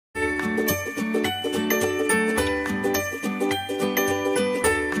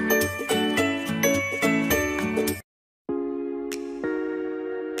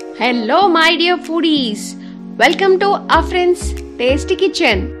Hello my dear foodies, welcome to Afreen's Tasty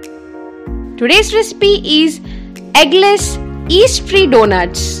Kitchen. Today's recipe is eggless yeast-free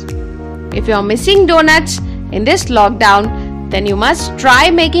donuts. If you are missing donuts in this lockdown, then you must try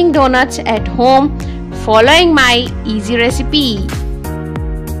making donuts at home following my easy recipe.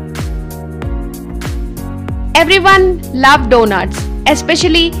 Everyone loves donuts,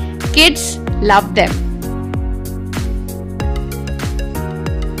 especially kids love them.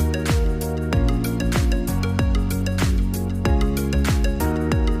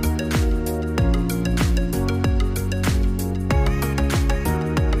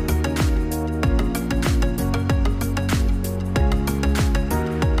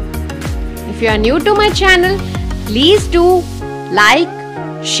 If you are new to my channel, please do like,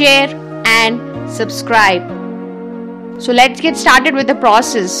 share and subscribe. So let's get started with the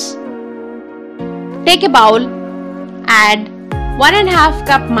process. Take a bowl, add 1.5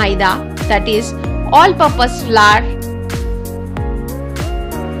 cup maida, that is all-purpose flour,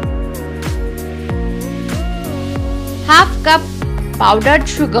 half cup powdered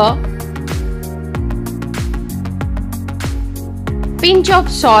sugar, pinch of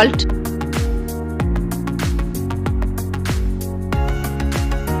salt,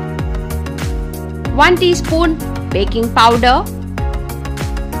 1 teaspoon baking powder,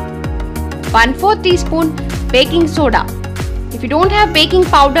 1/4 teaspoon baking soda. If you don't have baking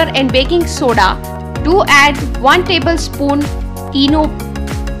powder and baking soda, do add 1 tablespoon ENO.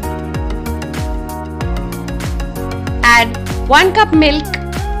 Add 1 cup milk,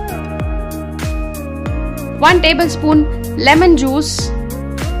 1 tablespoon lemon juice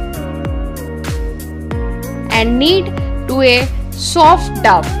and knead to a soft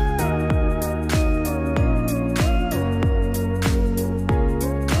dough.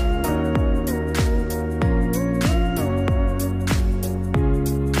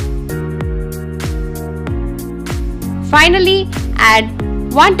 Finally, add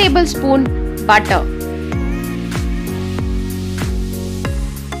 1 tablespoon butter.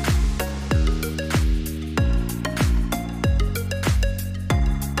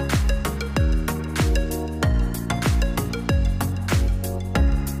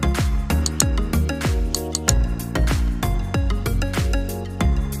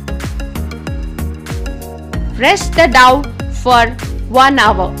 Rest the dough for 1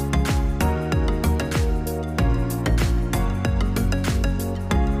 hour.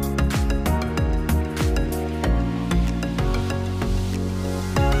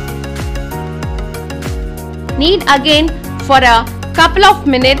 Knead again for a couple of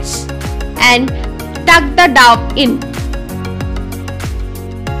minutes and tuck the dough in.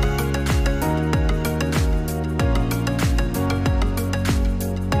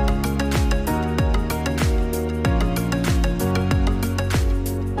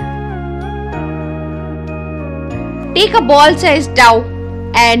 Take a ball-sized dough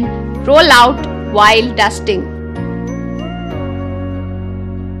and roll out while dusting.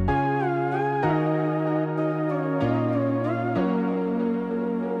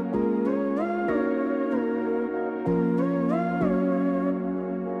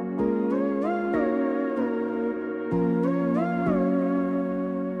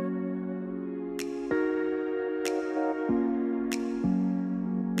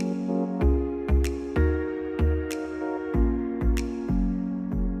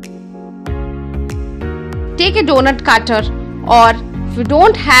 Take a donut cutter, or if you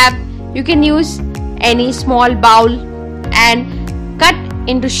don't have, you can use any small bowl and cut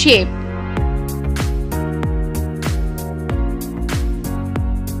into shape.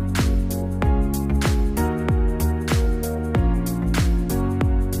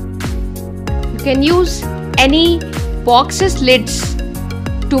 You can use any box's lids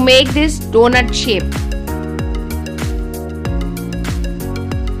to make this donut shape.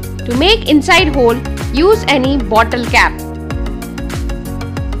 To make inside hole, use any bottle cap.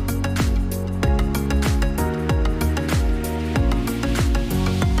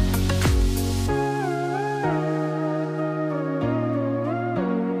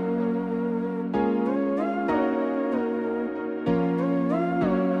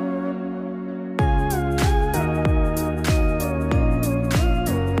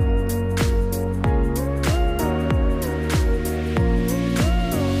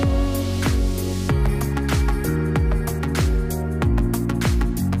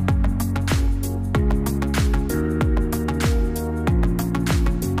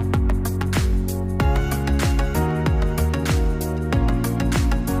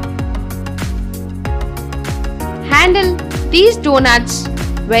 Handle these donuts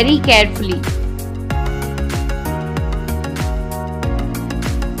very carefully.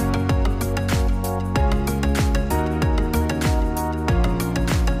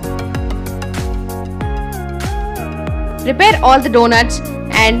 Prepare all the donuts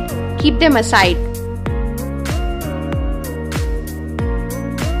and keep them aside.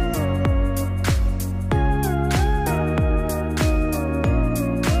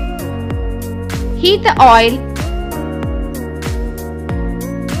 Heat the oil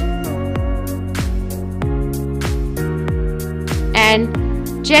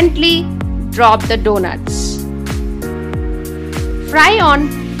and gently drop the donuts. Fry on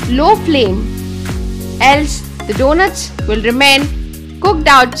low flame, else the donuts will remain cooked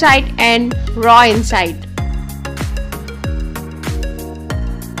outside and raw inside.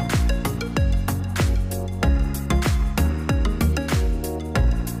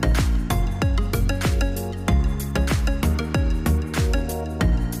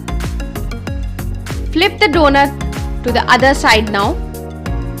 Flip the donut to the other side now.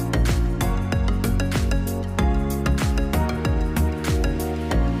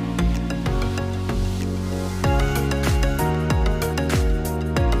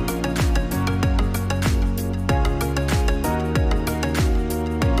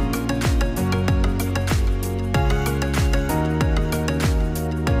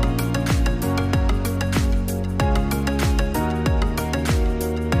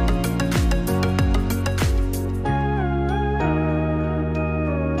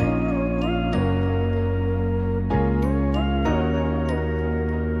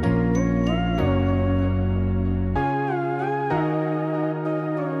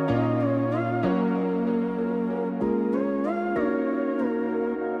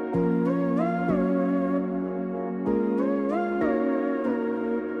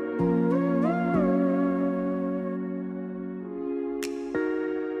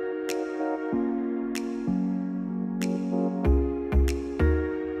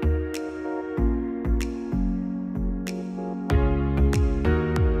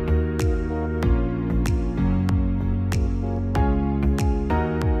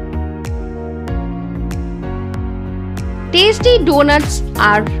 Tasty donuts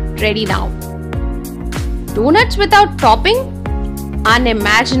are ready now. Donuts without topping?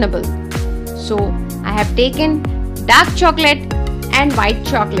 Unimaginable. So I have taken dark chocolate and white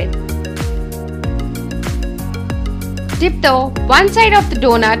chocolate. Dip the one side of the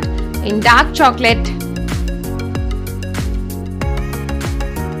donut in dark chocolate .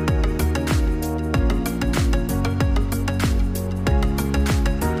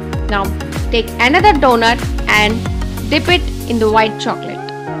 Now take another donut and dip it in the white chocolate.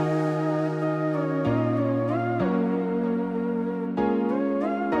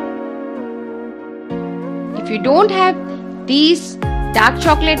 If you don't have these dark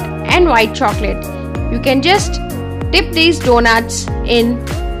chocolate and white chocolate, you can just dip these donuts in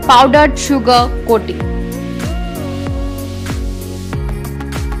powdered sugar coating.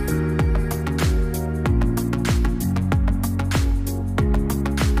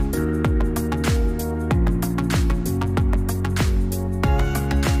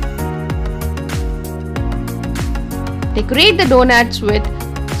 Decorate the donuts with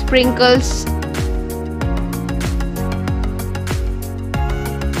sprinkles .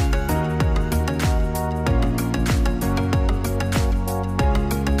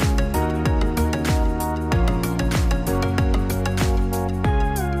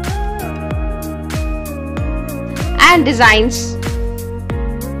 And designs,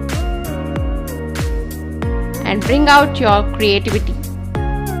 and bring out your creativity.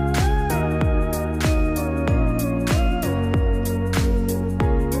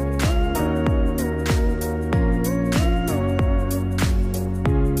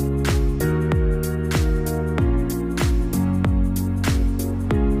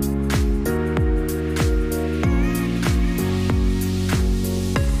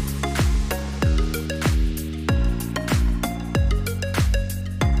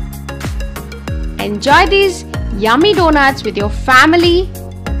 Enjoy these yummy donuts with your family,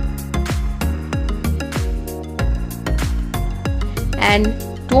 and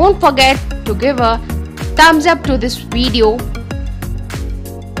don't forget to give a thumbs up to this video.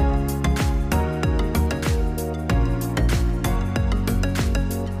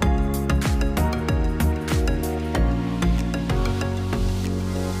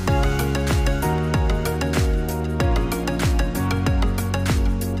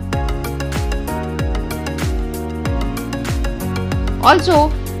 Also,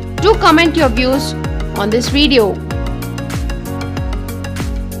 do comment your views on this video.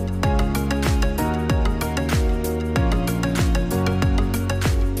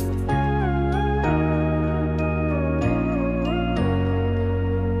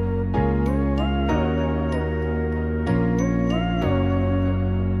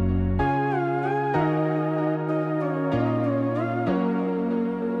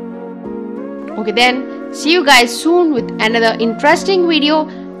 Okay then, see you guys soon with another interesting video.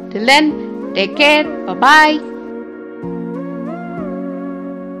 Till then, take care. Bye bye.